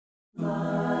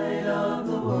Light of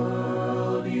the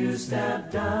world, you step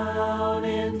down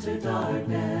into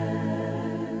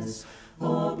darkness.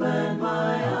 Open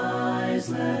my eyes,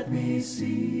 let me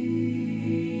see.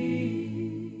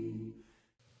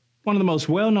 One of the most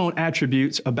well-known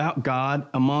attributes about God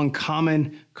among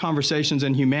common conversations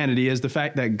in humanity is the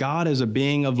fact that God is a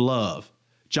being of love.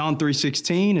 John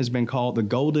 3:16 has been called the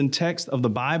golden text of the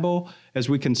Bible as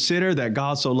we consider that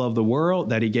God so loved the world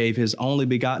that he gave his only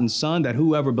begotten Son, that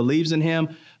whoever believes in him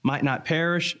might not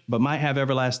perish, but might have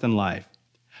everlasting life.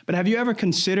 But have you ever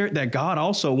considered that God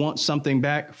also wants something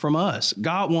back from us?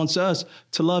 God wants us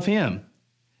to love him.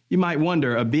 You might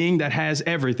wonder, a being that has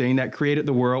everything, that created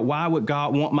the world, why would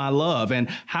God want my love? And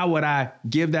how would I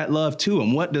give that love to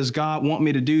him? What does God want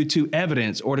me to do to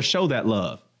evidence or to show that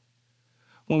love?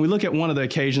 When we look at one of the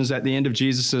occasions at the end of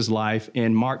Jesus' life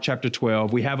in Mark chapter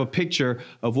 12, we have a picture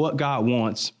of what God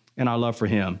wants and our love for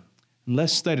him. And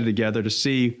let's study together to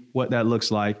see what that looks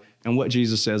like and what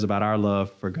Jesus says about our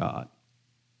love for God.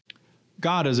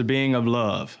 God is a being of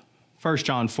love. 1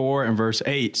 John 4 and verse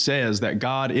 8 says that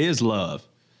God is love.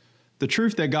 The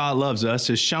truth that God loves us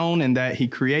is shown in that he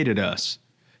created us.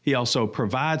 He also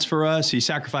provides for us. He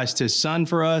sacrificed his Son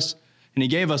for us. And he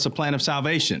gave us a plan of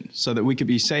salvation so that we could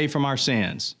be saved from our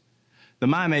sins. The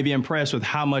mind may be impressed with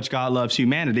how much God loves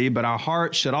humanity, but our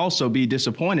heart should also be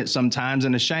disappointed sometimes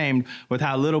and ashamed with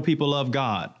how little people love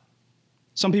God.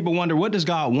 Some people wonder, what does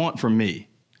God want from me?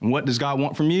 And what does God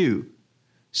want from you?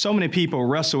 So many people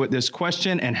wrestle with this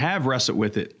question and have wrestled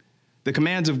with it. The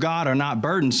commands of God are not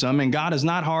burdensome, and God is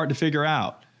not hard to figure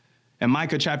out. In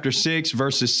Micah chapter 6,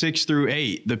 verses 6 through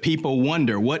 8, the people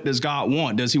wonder, what does God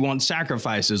want? Does he want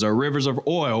sacrifices or rivers of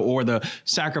oil or the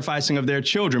sacrificing of their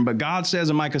children? But God says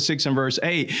in Micah 6 and verse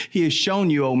 8, he has shown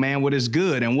you, O man, what is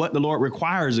good and what the Lord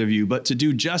requires of you, but to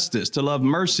do justice, to love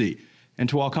mercy, and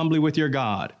to walk humbly with your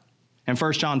God. In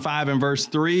 1 John 5 and verse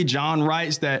 3, John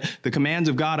writes that the commands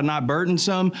of God are not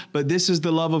burdensome, but this is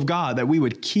the love of God, that we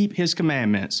would keep his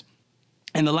commandments.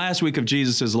 In the last week of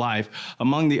Jesus' life,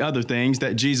 among the other things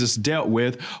that Jesus dealt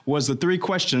with was the three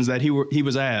questions that he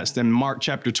was asked in Mark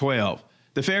chapter 12.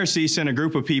 The Pharisees sent a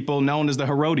group of people known as the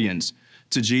Herodians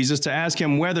to Jesus to ask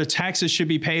him whether taxes should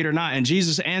be paid or not. And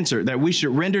Jesus answered that we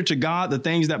should render to God the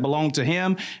things that belong to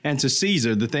him and to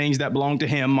Caesar the things that belong to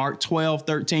him, Mark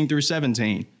 12:13 through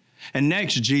 17. And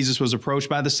next, Jesus was approached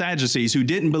by the Sadducees who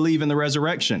didn't believe in the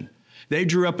resurrection. They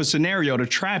drew up a scenario to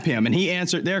trap him, and he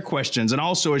answered their questions and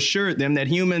also assured them that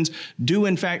humans do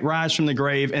in fact rise from the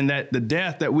grave and that the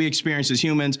death that we experience as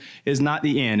humans is not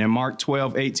the end, in Mark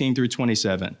 12:18 through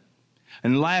 27.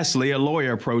 And lastly, a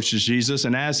lawyer approaches Jesus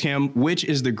and asks him, which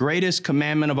is the greatest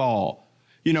commandment of all?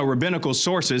 You know, rabbinical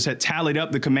sources had tallied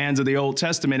up the commands of the Old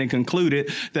Testament and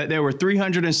concluded that there were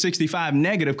 365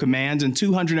 negative commands and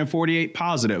 248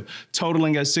 positive,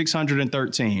 totaling at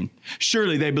 613.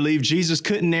 Surely they believed Jesus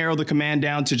couldn't narrow the command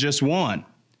down to just one.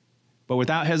 But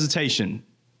without hesitation,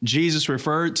 Jesus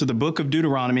referred to the book of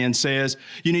Deuteronomy and says,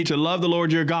 you need to love the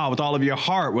Lord your God with all of your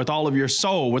heart, with all of your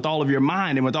soul, with all of your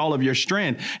mind, and with all of your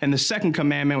strength. And the second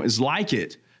commandment is like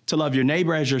it, to love your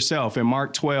neighbor as yourself, in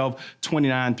Mark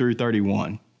 12:29 through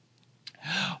 31.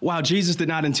 While Jesus did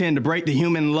not intend to break the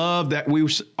human love that we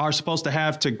are supposed to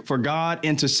have for God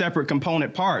into separate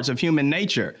component parts of human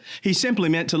nature, he simply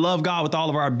meant to love God with all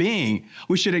of our being.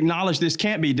 We should acknowledge this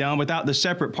can't be done without the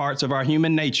separate parts of our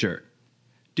human nature.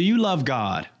 Do you love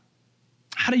God?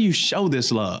 How do you show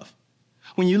this love?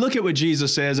 When you look at what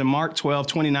Jesus says in Mark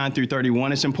 12:29 through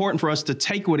 31, it's important for us to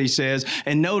take what he says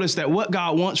and notice that what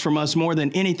God wants from us more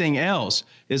than anything else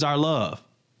is our love.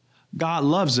 God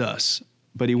loves us,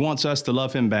 but he wants us to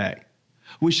love him back.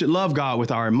 We should love God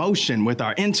with our emotion, with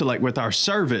our intellect, with our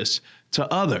service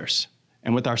to others,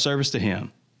 and with our service to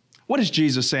him. What does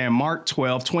Jesus say in Mark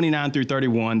 12:29 through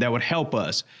 31 that would help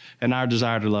us in our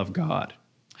desire to love God?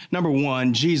 Number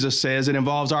one, Jesus says it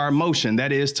involves our emotion.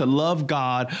 That is to love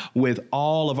God with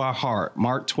all of our heart.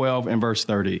 Mark 12 and verse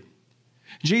 30.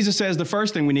 Jesus says the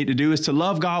first thing we need to do is to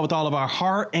love God with all of our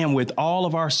heart and with all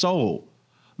of our soul.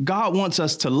 God wants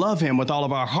us to love him with all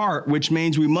of our heart, which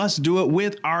means we must do it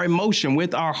with our emotion,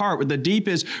 with our heart, with the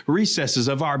deepest recesses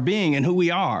of our being and who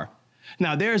we are.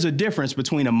 Now, there's a difference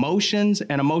between emotions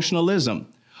and emotionalism.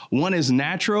 One is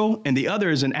natural, and the other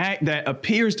is an act that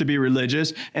appears to be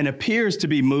religious and appears to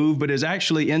be moved, but is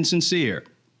actually insincere.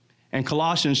 In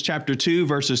Colossians chapter 2,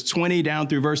 verses 20 down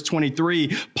through verse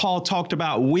 23, Paul talked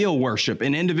about will worship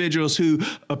and individuals who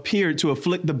appeared to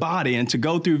afflict the body and to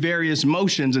go through various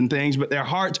motions and things, but their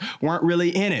hearts weren't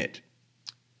really in it.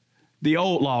 The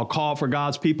old law called for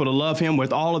God's people to love him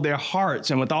with all of their hearts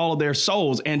and with all of their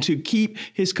souls and to keep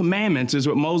his commandments is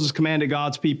what Moses commanded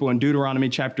God's people in Deuteronomy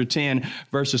chapter 10,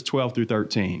 verses 12 through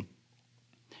 13.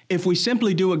 If we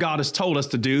simply do what God has told us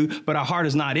to do, but our heart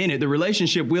is not in it, the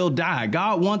relationship will die.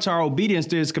 God wants our obedience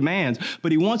to his commands,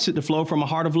 but he wants it to flow from a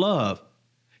heart of love.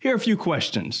 Here are a few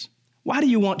questions. Why do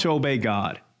you want to obey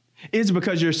God? Is it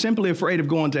because you're simply afraid of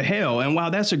going to hell? And while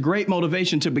that's a great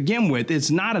motivation to begin with, it's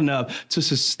not enough to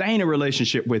sustain a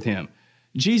relationship with him.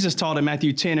 Jesus taught in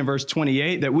Matthew 10 and verse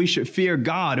 28 that we should fear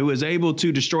God, who is able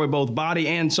to destroy both body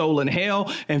and soul in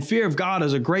hell. And fear of God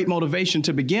is a great motivation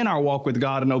to begin our walk with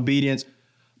God in obedience,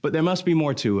 but there must be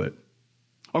more to it.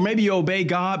 Or maybe you obey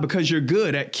God because you're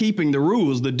good at keeping the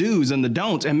rules, the do's and the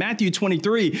don'ts. In Matthew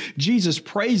 23, Jesus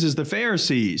praises the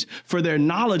Pharisees for their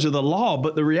knowledge of the law,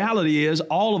 but the reality is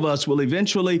all of us will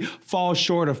eventually fall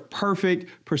short of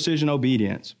perfect precision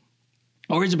obedience.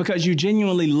 Or is it because you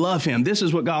genuinely love him? This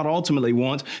is what God ultimately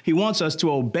wants. He wants us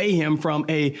to obey him from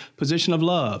a position of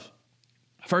love.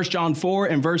 1 John 4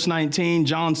 and verse 19,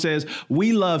 John says,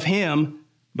 we love him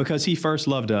because he first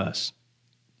loved us.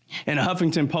 In a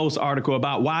Huffington Post article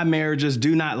about why marriages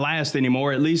do not last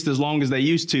anymore, at least as long as they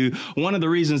used to, one of the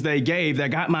reasons they gave that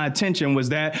got my attention was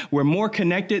that we're more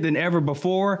connected than ever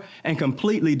before and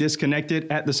completely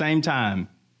disconnected at the same time.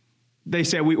 They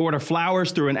said we order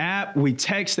flowers through an app, we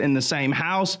text in the same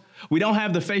house, we don't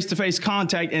have the face-to-face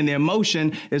contact, and the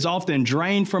emotion is often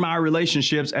drained from our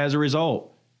relationships as a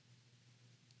result.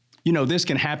 You know, this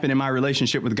can happen in my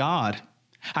relationship with God.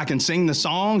 I can sing the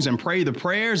songs and pray the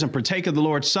prayers and partake of the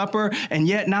Lord's Supper and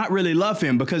yet not really love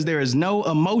him because there is no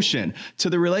emotion to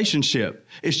the relationship.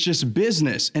 It's just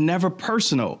business and never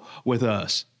personal with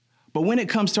us. But when it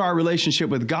comes to our relationship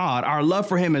with God, our love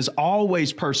for him is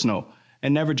always personal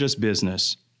and never just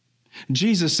business.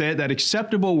 Jesus said that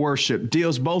acceptable worship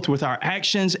deals both with our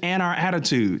actions and our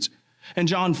attitudes. In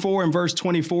John 4 and verse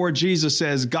 24, Jesus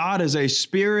says, God is a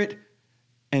spirit,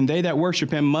 and they that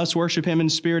worship him must worship him in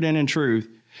spirit and in truth.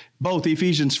 Both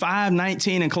Ephesians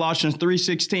 5:19 and Colossians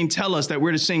 3:16 tell us that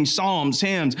we're to sing psalms,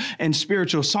 hymns, and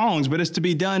spiritual songs, but it's to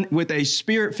be done with a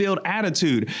spirit-filled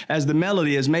attitude as the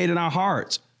melody is made in our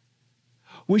hearts.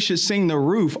 We should sing the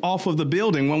roof off of the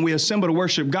building when we assemble to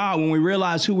worship God, when we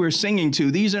realize who we're singing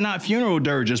to. These are not funeral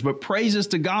dirges, but praises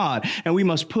to God, and we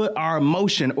must put our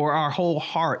emotion or our whole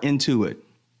heart into it.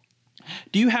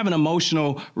 Do you have an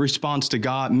emotional response to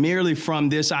God merely from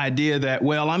this idea that,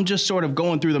 well, I'm just sort of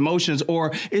going through the motions?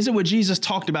 Or is it what Jesus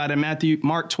talked about in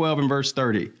Mark 12 and verse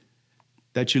 30,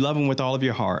 that you love him with all of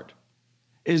your heart?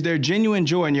 Is there genuine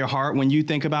joy in your heart when you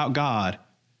think about God?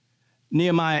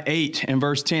 Nehemiah 8 and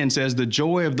verse 10 says, the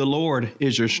joy of the Lord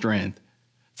is your strength.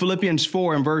 Philippians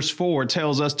 4 and verse 4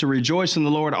 tells us to rejoice in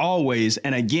the Lord always,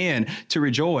 and again, to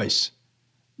rejoice.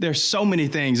 There's so many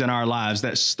things in our lives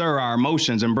that stir our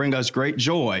emotions and bring us great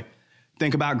joy.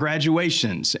 Think about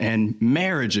graduations and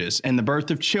marriages and the birth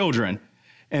of children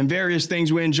and various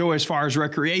things we enjoy as far as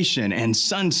recreation and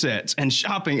sunsets and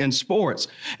shopping and sports.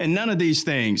 And none of these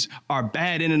things are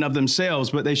bad in and of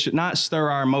themselves, but they should not stir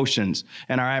our emotions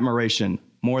and our admiration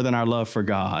more than our love for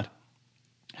God.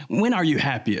 When are you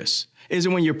happiest? Is it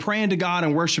when you're praying to God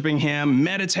and worshiping him,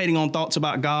 meditating on thoughts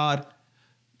about God?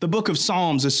 The book of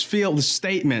Psalms is filled with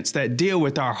statements that deal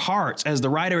with our hearts as the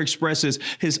writer expresses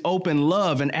his open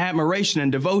love and admiration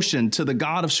and devotion to the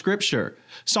God of Scripture.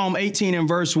 Psalm 18 and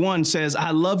verse 1 says,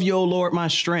 I love you, O Lord, my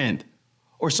strength.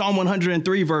 Or Psalm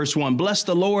 103 verse 1, bless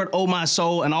the Lord, O my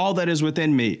soul, and all that is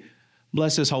within me.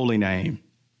 Bless his holy name.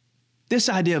 This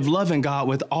idea of loving God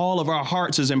with all of our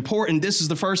hearts is important. This is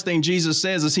the first thing Jesus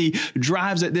says as he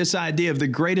drives at this idea of the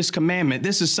greatest commandment.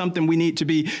 This is something we need to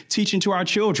be teaching to our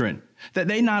children, that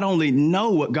they not only know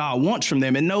what God wants from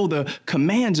them and know the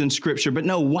commands in Scripture, but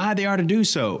know why they are to do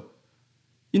so.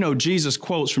 You know, Jesus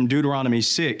quotes from Deuteronomy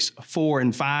 6, 4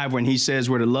 and 5 when he says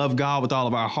we're to love God with all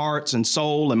of our hearts and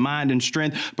soul and mind and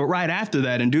strength. But right after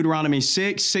that, in Deuteronomy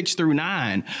 6, 6 through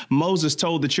 9, Moses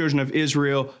told the children of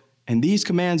Israel, and these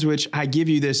commands which I give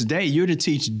you this day, you're to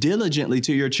teach diligently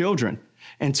to your children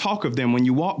and talk of them when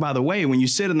you walk by the way, when you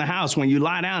sit in the house, when you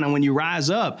lie down, and when you rise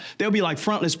up. They'll be like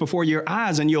frontlets before your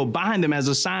eyes, and you'll bind them as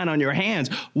a sign on your hands.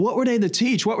 What were they to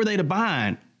teach? What were they to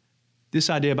bind?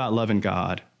 This idea about loving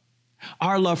God.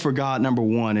 Our love for God, number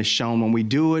one, is shown when we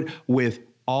do it with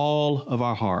all of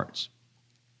our hearts.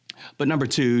 But number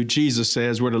two, Jesus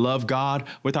says we're to love God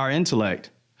with our intellect.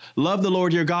 Love the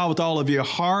Lord your God with all of your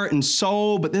heart and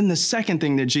soul. But then the second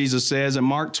thing that Jesus says in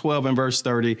Mark 12 and verse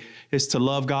 30 is to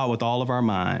love God with all of our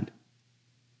mind.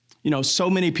 So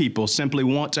many people simply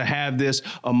want to have this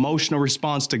emotional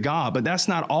response to God, but that's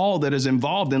not all that is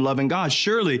involved in loving God.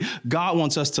 Surely God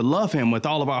wants us to love him with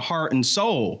all of our heart and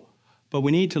soul, but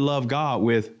we need to love God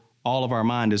with all of our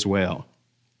mind as well.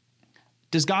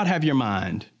 Does God have your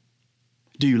mind?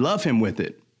 Do you love him with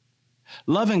it?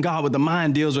 Loving God with the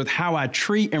mind deals with how I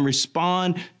treat and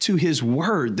respond to his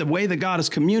word. The way that God has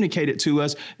communicated to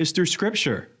us is through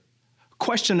scripture.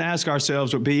 Question to ask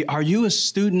ourselves would be, are you a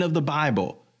student of the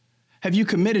Bible? Have you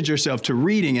committed yourself to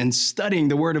reading and studying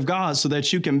the word of God so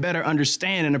that you can better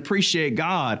understand and appreciate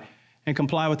God and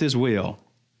comply with his will?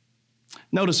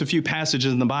 Notice a few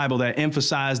passages in the Bible that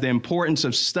emphasize the importance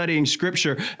of studying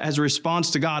scripture as a response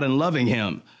to God and loving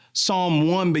him. Psalm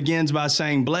 1 begins by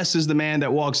saying, "Blessed is the man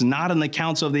that walks not in the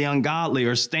counsel of the ungodly,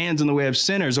 or stands in the way of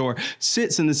sinners, or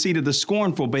sits in the seat of the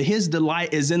scornful, but his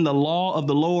delight is in the law of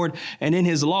the Lord, and in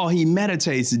his law he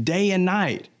meditates day and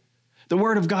night." The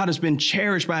word of God has been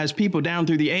cherished by his people down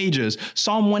through the ages.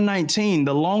 Psalm 119,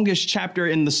 the longest chapter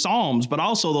in the Psalms, but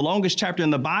also the longest chapter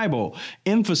in the Bible,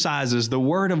 emphasizes the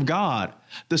word of God.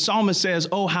 The psalmist says,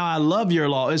 "Oh, how I love your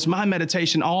law. It's my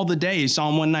meditation all the day."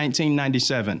 Psalm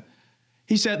 119:97.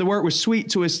 He said the word was sweet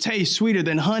to his taste, sweeter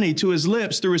than honey to his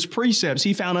lips. Through his precepts,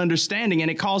 he found understanding,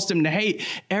 and it caused him to hate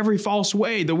every false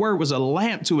way. The word was a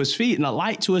lamp to his feet and a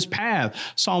light to his path.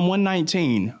 Psalm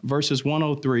 119, verses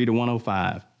 103 to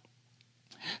 105.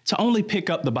 To only pick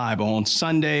up the Bible on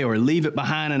Sunday or leave it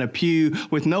behind in a pew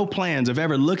with no plans of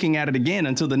ever looking at it again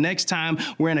until the next time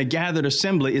we're in a gathered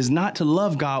assembly is not to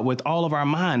love God with all of our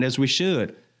mind as we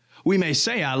should. We may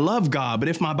say, "I love God," but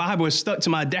if my Bible is stuck to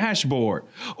my dashboard,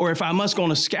 or if I must go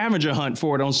on a scavenger hunt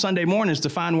for it on Sunday mornings to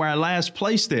find where I last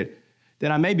placed it,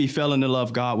 then I may be failing to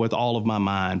love God with all of my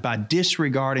mind by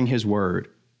disregarding his word.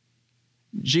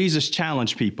 Jesus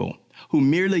challenged people who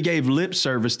merely gave lip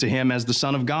service to him as the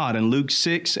Son of God. In Luke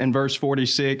 6 and verse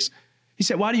 46, he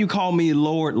said, "Why do you call me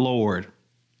Lord, Lord,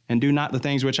 and do not the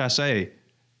things which I say?"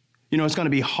 It's going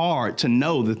to be hard to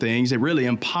know the things, it's really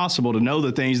impossible to know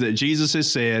the things that Jesus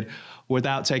has said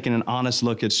without taking an honest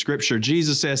look at Scripture.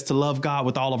 Jesus says to love God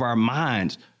with all of our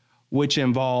minds, which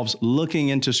involves looking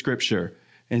into Scripture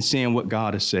and seeing what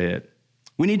God has said.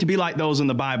 We need to be like those in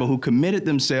the Bible who committed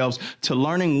themselves to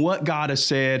learning what God has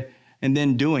said and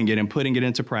then doing it and putting it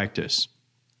into practice.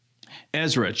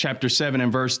 Ezra chapter 7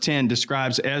 and verse 10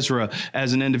 describes Ezra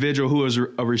as an individual who was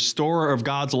a restorer of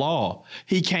God's law.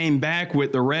 He came back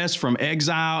with the rest from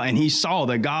exile, and he saw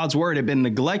that God's word had been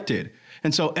neglected.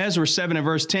 And so Ezra 7 and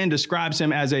verse 10 describes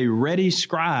him as a ready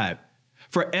scribe.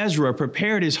 For Ezra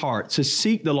prepared his heart to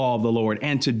seek the law of the Lord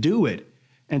and to do it,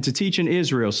 and to teach in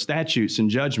Israel statutes and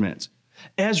judgments.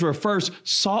 Ezra first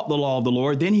sought the law of the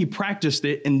Lord, then he practiced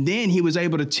it, and then he was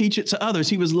able to teach it to others.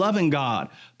 He was loving God,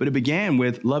 but it began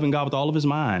with loving God with all of his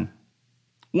mind.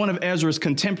 One of Ezra's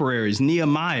contemporaries,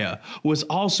 Nehemiah, was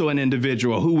also an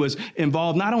individual who was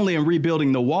involved not only in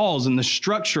rebuilding the walls and the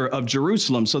structure of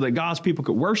Jerusalem so that God's people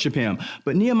could worship him,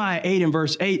 but Nehemiah 8 and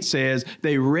verse 8 says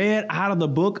they read out of the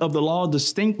book of the law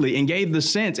distinctly and gave the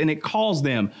sense, and it caused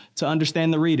them to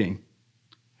understand the reading.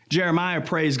 Jeremiah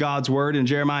praised God's word in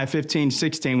Jeremiah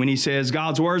 15:16 when he says,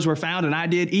 "God's words were found and I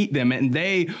did eat them, and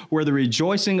they were the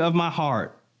rejoicing of my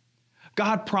heart."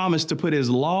 God promised to put his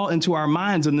law into our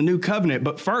minds in the new covenant,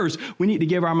 but first we need to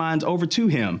give our minds over to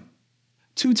him.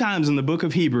 2 times in the book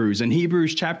of Hebrews, in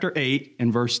Hebrews chapter 8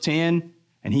 and verse 10,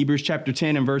 and Hebrews chapter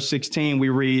 10 and verse 16, we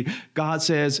read, God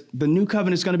says, the new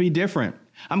covenant is going to be different.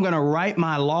 I'm going to write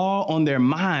my law on their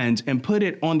minds and put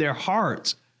it on their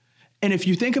hearts. And if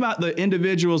you think about the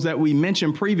individuals that we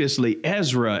mentioned previously,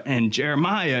 Ezra and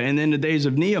Jeremiah, and then the days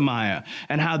of Nehemiah,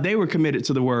 and how they were committed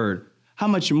to the word, how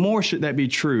much more should that be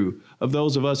true of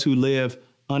those of us who live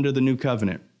under the new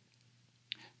covenant?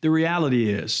 The reality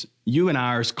is, you and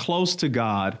I are as close to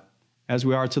God as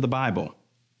we are to the Bible.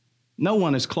 No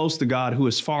one is close to God who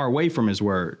is far away from his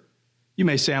word. You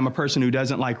may say, I'm a person who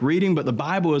doesn't like reading, but the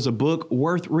Bible is a book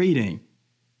worth reading.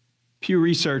 Pew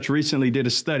Research recently did a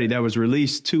study that was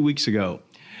released 2 weeks ago,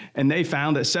 and they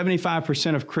found that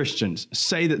 75% of Christians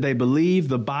say that they believe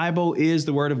the Bible is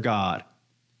the Word of God.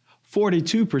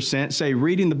 42% say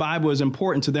reading the Bible is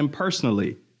important to them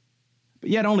personally,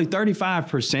 but yet only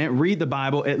 35% read the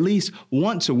Bible at least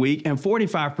once a week, and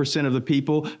 45% of the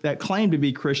people that claim to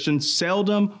be Christians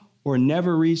seldom or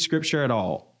never read Scripture at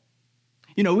all.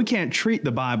 You know, we can't treat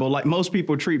the Bible like most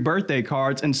people treat birthday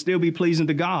cards and still be pleasing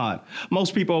to God.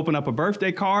 Most people open up a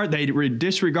birthday card, they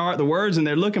disregard the words, and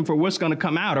they're looking for what's going to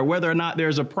come out or whether or not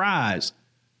there's a prize.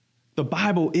 The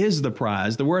Bible is the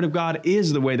prize. The Word of God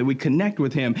is the way that we connect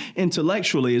with Him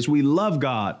intellectually as we love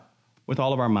God with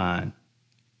all of our mind.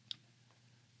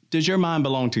 Does your mind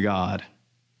belong to God?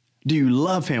 Do you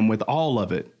love him with all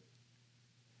of it?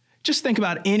 Just think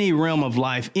about any realm of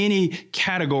life, any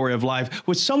category of life.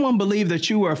 Would someone believe that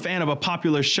you were a fan of a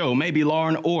popular show, maybe Law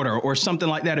and Order or something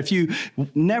like that, if you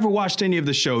never watched any of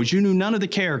the shows, you knew none of the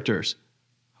characters?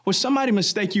 Would somebody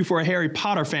mistake you for a Harry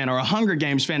Potter fan or a Hunger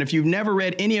Games fan if you've never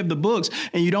read any of the books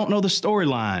and you don't know the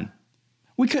storyline?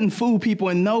 We couldn't fool people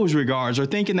in those regards, or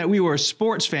thinking that we were a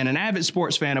sports fan, an avid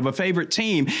sports fan of a favorite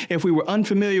team, if we were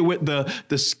unfamiliar with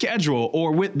the schedule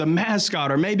or with the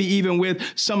mascot or maybe even with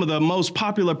some of the most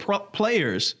popular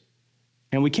players.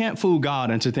 And we can't fool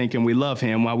God into thinking we love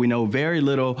him while we know very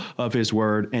little of his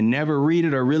word and never read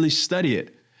it or really study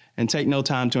it and take no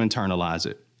time to internalize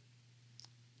it.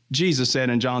 Jesus said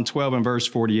in John 12 and verse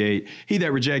 48, "He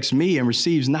that rejects me and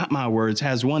receives not my words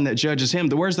has one that judges him.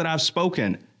 The words that I've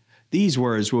spoken, these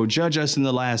words will judge us in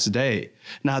the last day."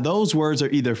 Now, those words are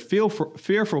either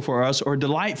fearful for us or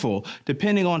delightful,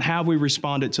 depending on how we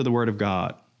responded to the word of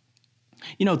God.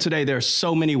 You know, today there are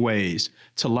so many ways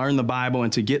to learn the Bible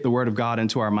and to get the word of God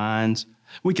into our minds.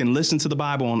 We can listen to the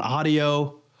Bible on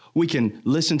audio. We can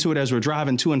listen to it as we're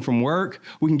driving to and from work.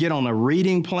 We can get on a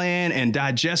reading plan and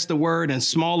digest the word in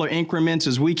smaller increments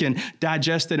as we can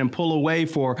digest it and pull away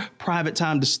for private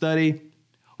time to study.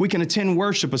 We can attend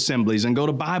worship assemblies and go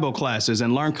to Bible classes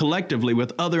and learn collectively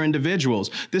with other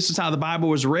individuals. This is how the Bible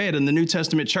was read in the New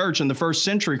Testament church in the first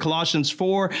century. Colossians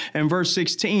 4 and verse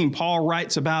 16, Paul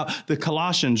writes about the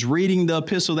Colossians reading the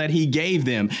epistle that he gave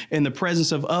them in the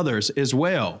presence of others as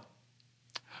well.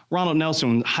 Ronald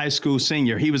Nelson, high school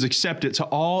senior, he was accepted to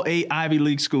all 8 Ivy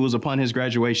League schools upon his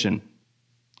graduation.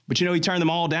 But you know, he turned them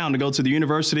all down to go to the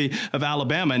University of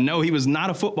Alabama. And no, he was not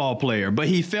a football player, but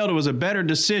he felt it was a better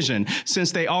decision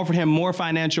since they offered him more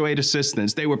financial aid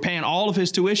assistance. They were paying all of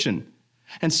his tuition.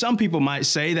 And some people might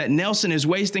say that Nelson is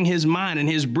wasting his mind and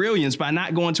his brilliance by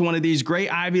not going to one of these great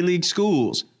Ivy League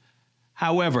schools.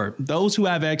 However, those who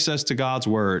have access to God's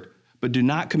word, but do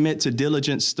not commit to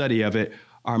diligent study of it,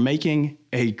 are making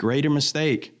a greater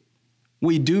mistake.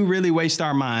 We do really waste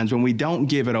our minds when we don't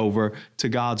give it over to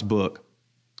God's book.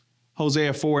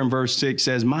 Hosea 4 and verse 6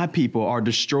 says, "My people are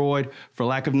destroyed for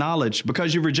lack of knowledge.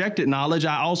 Because you've rejected knowledge,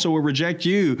 I also will reject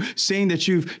you. Seeing that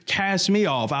you've cast me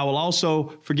off, I will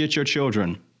also forget your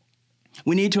children."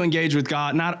 We need to engage with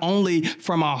God not only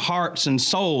from our hearts and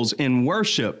souls in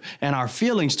worship and our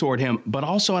feelings toward him, but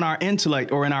also in our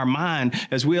intellect or in our mind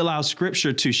as we allow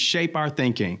Scripture to shape our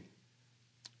thinking.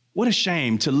 What a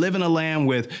shame to live in a land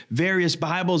with various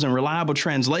Bibles and reliable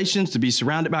translations, to be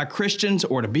surrounded by Christians,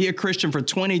 or to be a Christian for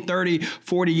 20, 30,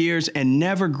 40 years and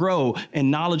never grow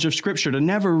in knowledge of Scripture, to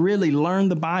never really learn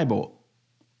the Bible.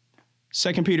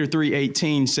 2 Peter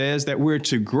 3:18 says that we're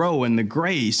to grow in the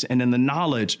grace and in the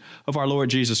knowledge of our Lord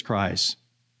Jesus Christ.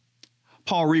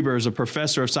 Paul Reber is a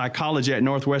professor of psychology at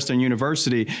Northwestern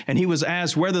University, and he was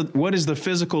asked what is the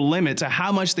physical limit to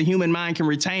how much the human mind can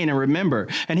retain and remember.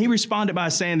 And he responded by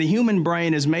saying the human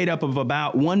brain is made up of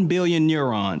about 1 billion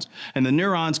neurons, and the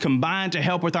neurons combine to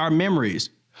help with our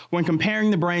memories. When comparing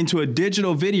the brain to a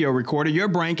digital video recorder, your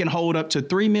brain can hold up to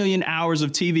 3 million hours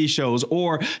of TV shows,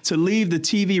 or to leave the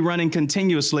TV running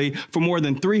continuously for more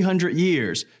than 300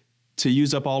 years to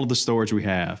use up all of the storage we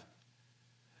have.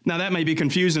 Now, that may be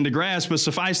confusing to grasp, but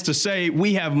suffice to say,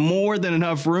 we have more than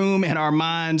enough room in our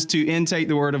minds to intake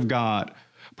the word of God.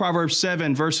 Proverbs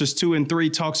 7 verses 2 and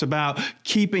 3 talks about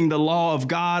keeping the law of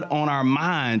God on our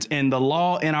minds and the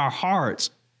law in our hearts.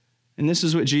 And this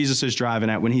is what Jesus is driving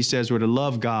at when he says we're to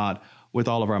love God with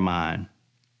all of our mind.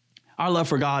 Our love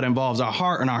for God involves our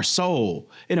heart and our soul.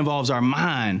 It involves our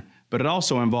mind, but it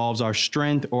also involves our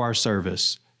strength or our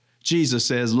service. Jesus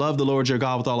says, love the Lord your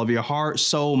God with all of your heart,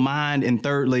 soul, mind, and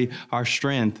thirdly, our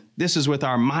strength. This is with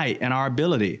our might and our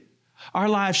ability. Our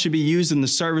lives should be used in the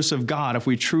service of God if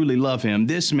we truly love him.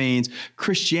 This means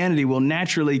Christianity will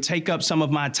naturally take up some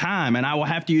of my time, and I will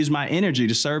have to use my energy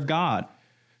to serve God.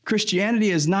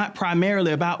 Christianity is not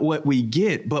primarily about what we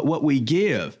get, but what we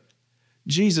give.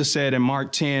 Jesus said in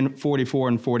Mark 10, 44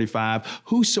 and 45,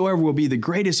 whosoever will be the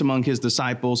greatest among his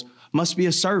disciples must be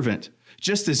a servant.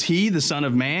 Just as he, the Son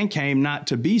of Man, came not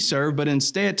to be served, but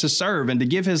instead to serve and to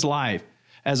give his life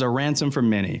as a ransom for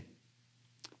many.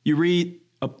 You read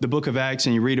the book of Acts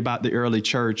and you read about the early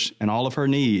church and all of her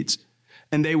needs,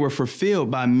 and they were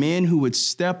fulfilled by men who would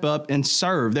step up and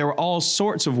serve. There were all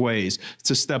sorts of ways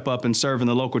to step up and serve in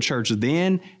the local church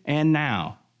then and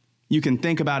now. You can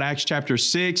think about Acts chapter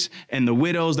 6 and the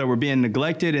widows that were being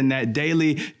neglected in that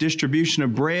daily distribution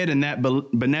of bread and that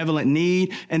benevolent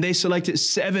need. And they selected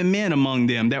 7 men among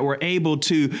them that were able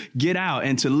to get out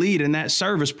and to lead in that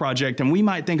service project. And we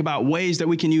might think about ways that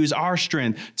we can use our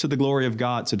strength to the glory of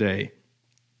God today.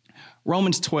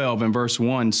 Romans 12 and verse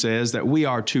 1 says that we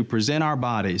are to present our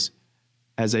bodies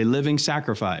as a living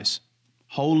sacrifice,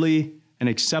 holy and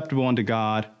acceptable unto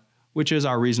God, which is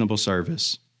our reasonable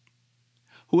service.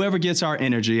 Whoever gets our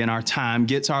energy and our time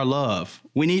gets our love.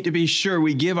 We need to be sure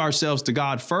we give ourselves to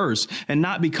God first and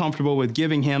not be comfortable with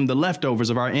giving him the leftovers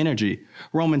of our energy.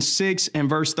 Romans 6 and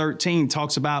verse 13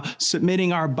 talks about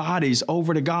submitting our bodies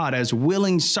over to God as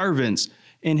willing servants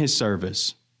in his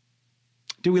service.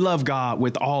 Do we love God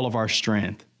with all of our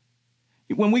strength?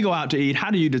 When we go out to eat,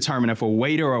 how do you determine if a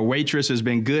waiter or a waitress has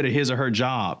been good at his or her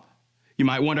job? You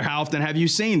might wonder, how often have you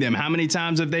seen them? How many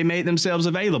times have they made themselves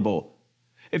available?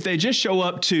 If they just show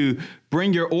up to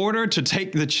bring your order, to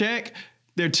take the check,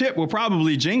 their tip will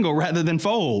probably jingle rather than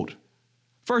fold.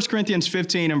 1 Corinthians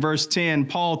 15 and verse 10,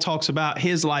 Paul talks about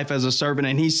his life as a servant,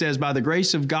 and he says, by the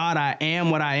grace of God, I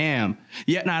am what I am.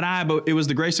 Yet not I, but it was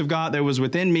the grace of God that was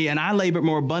within me, and I labored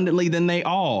more abundantly than they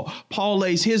all. Paul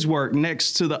lays his work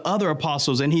next to the other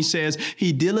apostles, and he says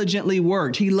he diligently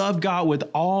worked. He loved God with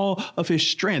all of his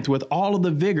strength, with all of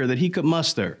the vigor that he could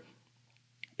muster.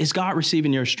 Is God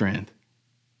receiving your strength?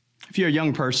 If you're a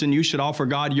young person, you should offer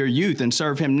God your youth and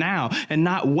serve him now and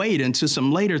not wait until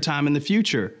some later time in the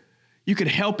future. You could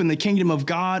help in the kingdom of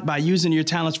God by using your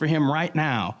talents for him right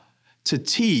now to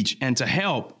teach and to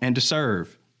help and to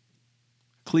serve.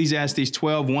 Ecclesiastes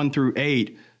 12, 1 through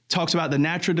 8 talks about the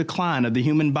natural decline of the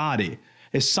human body.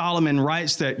 As Solomon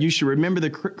writes that you should remember the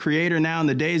Creator now in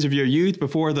the days of your youth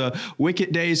before the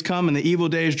wicked days come and the evil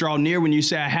days draw near, when you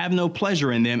say, I have no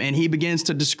pleasure in them. And he begins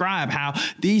to describe how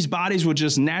these bodies will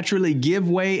just naturally give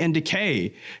way and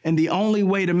decay. And the only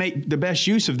way to make the best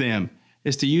use of them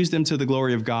is to use them to the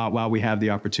glory of God while we have the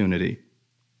opportunity.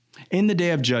 In the day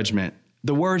of judgment,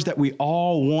 the words that we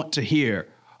all want to hear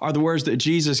are the words that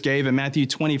Jesus gave in Matthew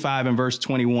 25 and verse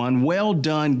 21. Well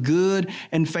done, good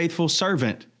and faithful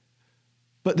servant.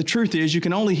 But the truth is, you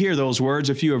can only hear those words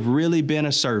if you have really been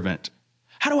a servant.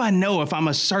 How do I know if I'm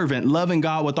a servant loving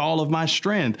God with all of my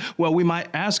strength? Well, we might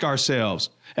ask ourselves,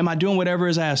 am I doing whatever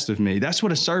is asked of me? That's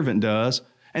what a servant does.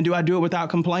 And do I do it without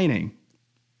complaining?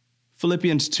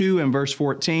 Philippians 2 and verse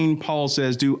 14, Paul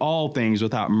says, do all things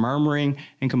without murmuring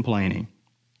and complaining.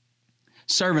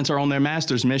 Servants are on their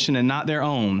master's mission and not their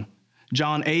own.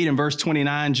 John 8 and verse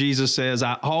 29, Jesus says,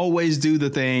 I always do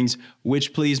the things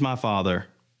which please my Father.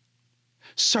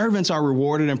 Servants are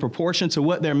rewarded in proportion to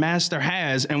what their master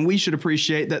has, and we should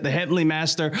appreciate that the heavenly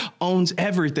master owns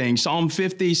everything. Psalm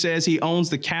 50 says he owns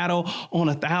the cattle on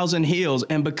 1,000 hills,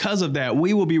 and because of that,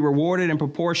 we will be rewarded in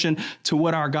proportion to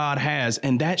what our God has,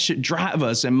 and that should drive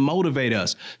us and motivate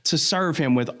us to serve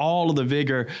him with all of the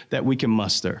vigor that we can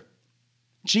muster.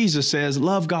 Jesus says,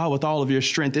 love God with all of your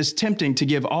strength. It's tempting to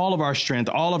give all of our strength,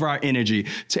 all of our energy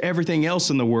to everything else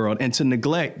in the world and to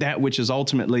neglect that which is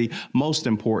ultimately most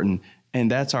important, and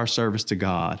that's our service to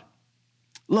God.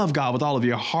 Love God with all of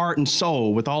your heart and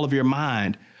soul, with all of your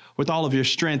mind, with all of your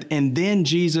strength. And then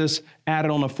Jesus added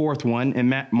on a fourth one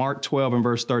in Mark 12 and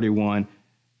verse 31.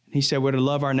 He said, we're to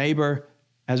love our neighbor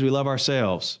as we love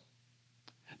ourselves.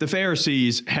 The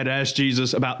Pharisees had asked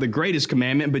Jesus about the greatest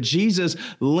commandment, but Jesus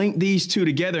linked these two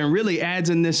together and really adds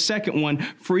in this second one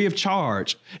free of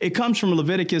charge. It comes from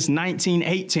Leviticus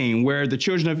 19:18, where the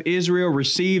children of Israel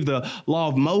received the law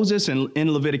of Moses. And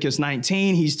in Leviticus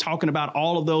 19, he's talking about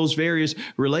all of those various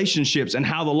relationships and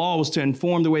how the law was to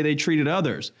inform the way they treated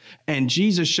others. And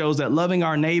Jesus shows that loving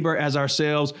our neighbor as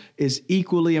ourselves is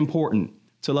equally important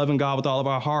to loving God with all of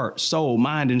our heart, soul,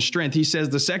 mind, and strength. He says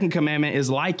the second commandment is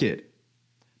like it.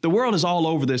 The world is all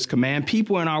over this command.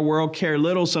 People in our world care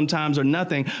little, sometimes or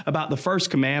nothing about the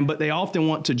first command, but they often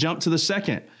want to jump to the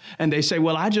second. And they say,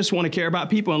 well, I just want to care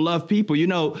about people and love people. You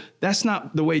know, that's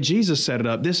not the way Jesus set it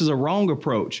up. This is a wrong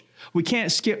approach. We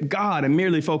can't skip God and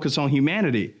merely focus on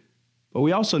humanity. But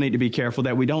we also need to be careful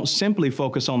that we don't simply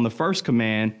focus on the first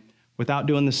command without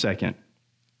doing the second.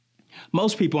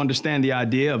 Most people understand the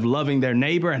idea of loving their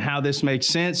neighbor and how this makes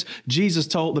sense. Jesus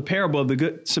told the parable of the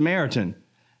Good Samaritan.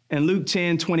 In Luke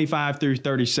 10, 25 through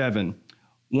 37,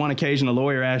 one occasion a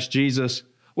lawyer asked Jesus,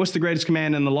 what's the greatest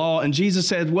command in the law? And Jesus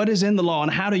said, what is in the law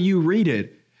and how do you read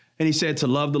it? And he said, to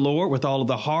love the Lord with all of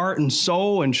the heart and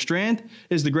soul and strength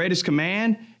is the greatest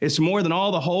command. It's more than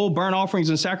all the whole burnt offerings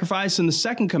and sacrifice. And the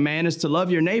second command is to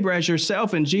love your neighbor as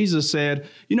yourself. And Jesus said,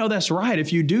 you know, that's right.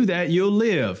 If you do that, you'll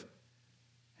live.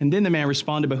 And then the man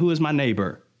responded, but who is my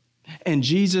neighbor? And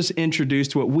Jesus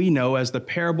introduced what we know as the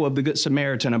parable of the Good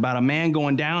Samaritan, about a man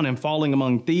going down and falling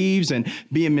among thieves and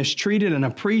being mistreated, and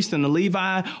a priest and a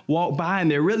Levi walk by, and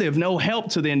they're really of no help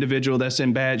to the individual that's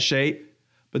in bad shape.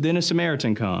 But then a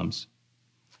Samaritan comes.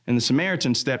 And the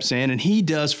Samaritan steps in, and he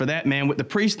does for that man what the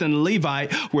priest and the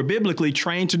Levite were biblically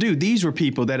trained to do. These were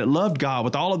people that had loved God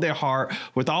with all of their heart,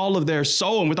 with all of their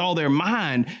soul, and with all their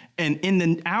mind. And in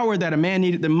the hour that a man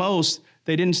needed the most,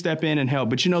 they didn't step in and help.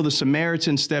 But you know, the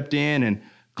Samaritan stepped in and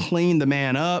cleaned the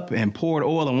man up and poured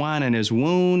oil and wine in his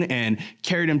wound and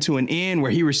carried him to an inn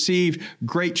where he received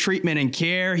great treatment and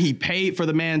care. He paid for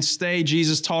the man's stay.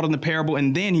 Jesus taught in the parable.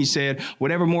 And then he said,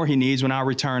 whatever more he needs, when I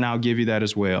return, I'll give you that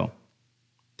as well.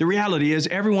 The reality is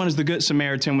everyone is the good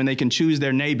Samaritan when they can choose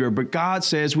their neighbor, but God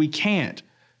says we can't.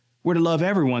 We're to love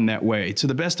everyone that way to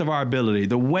the best of our ability.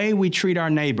 The way we treat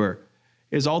our neighbor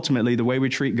is ultimately the way we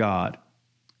treat God.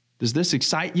 Does this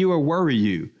excite you or worry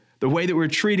you? The way that we're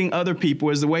treating other people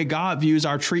is the way God views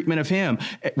our treatment of him.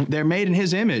 They're made in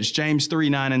his image. James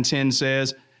 3:9-10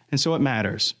 says, and so it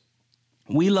matters.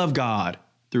 We love God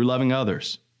through loving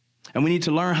others. And we need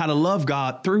to learn how to love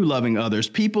God through loving others.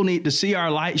 People need to see our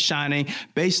light shining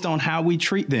based on how we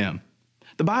treat them.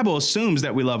 The Bible assumes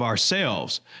that we love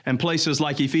ourselves. In places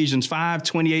like Ephesians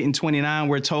 5:28-29,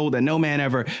 we're told that no man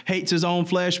ever hates his own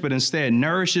flesh, but instead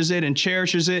nourishes it and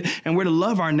cherishes it. And we're to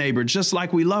love our neighbor just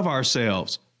like we love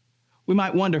ourselves. We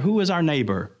might wonder, who is our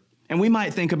neighbor? And we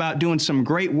might think about doing some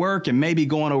great work and maybe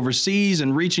going overseas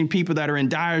and reaching people that are in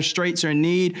dire straits or in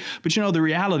need. But you know, the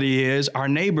reality is our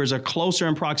neighbors are closer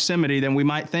in proximity than we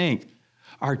might think.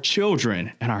 Our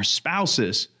children and our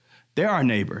spouses, they're our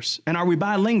neighbors. And are we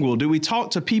bilingual? Do we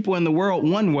talk to people in the world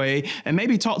one way and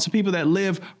maybe talk to people that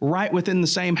live right within the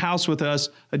same house with us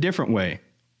a different way?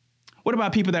 What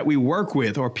about people that we work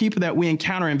with or people that we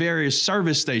encounter in various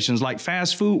service stations like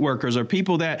fast food workers or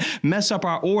people that mess up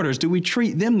our orders? Do we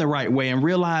treat them the right way and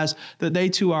realize that they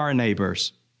too are our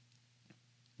neighbors?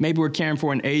 Maybe we're caring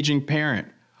for an aging parent,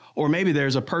 or maybe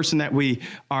there's a person that we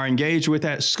are engaged with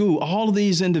at school. All of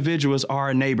these individuals are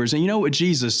our neighbors. And you know what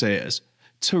Jesus says?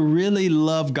 To really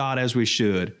love God as we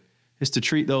should is to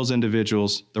treat those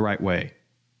individuals the right way.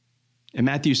 In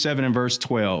Matthew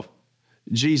 7:12,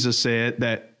 Jesus said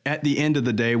that at the end of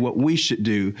the day, what we should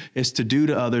do is to do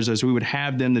to others as we would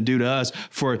have them to do to us.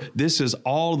 For this is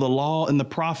all the law and the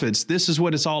prophets. This is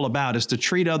what it's all about, is to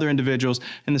treat other individuals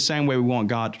in the same way we want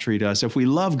God to treat us. If we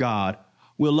love God,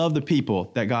 we'll love the people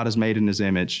that God has made in his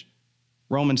image.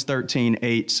 Romans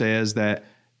 13:8 says that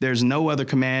there's no other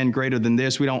command greater than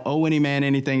this. We don't owe any man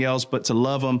anything else but to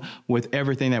love him with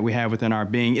everything that we have within our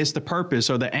being. It's the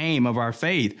purpose or the aim of our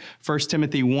faith. 1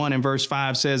 Timothy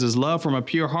 1:5 says, is love from a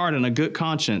pure heart and a good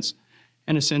conscience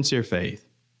and a sincere faith.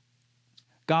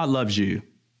 God loves you.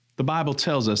 The Bible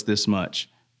tells us this much.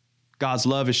 God's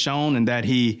love is shown in that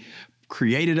he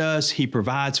created us. He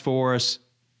provides for us.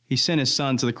 He sent his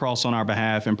son to the cross on our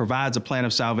behalf and provides a plan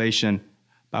of salvation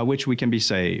by which we can be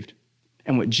saved.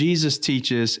 And what Jesus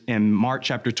teaches in Mark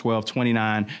chapter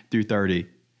 12:29-30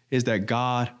 is that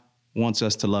God wants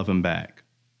us to love him back.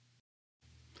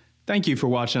 Thank you for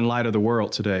watching Light of the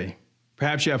World today.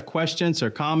 Perhaps you have questions or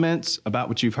comments about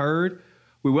what you've heard.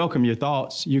 We welcome your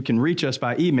thoughts. You can reach us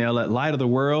by email at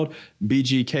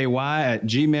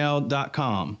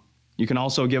lightoftheworldbgky@gmail.com. You can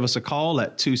also give us a call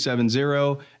at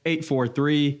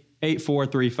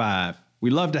 270-843-8435.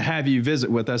 We'd love to have you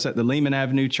visit with us at the Lehman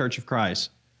Avenue Church of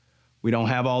Christ. We don't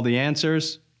have all the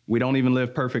answers. We don't even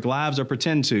live perfect lives or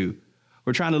pretend to.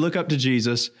 We're trying to look up to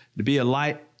Jesus to be a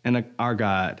light and our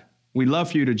guide. We'd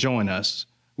love for you to join us.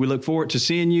 We look forward to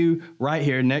seeing you right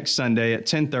here next Sunday at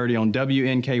 10:30 on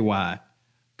WNKY.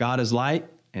 God is light,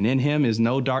 and in him is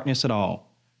no darkness at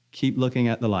all. Keep looking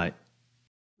at the light.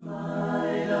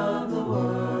 Light of the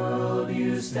world,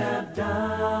 you step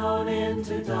down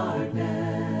into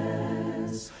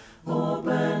darkness.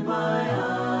 Open my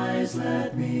eyes,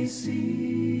 let me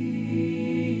see.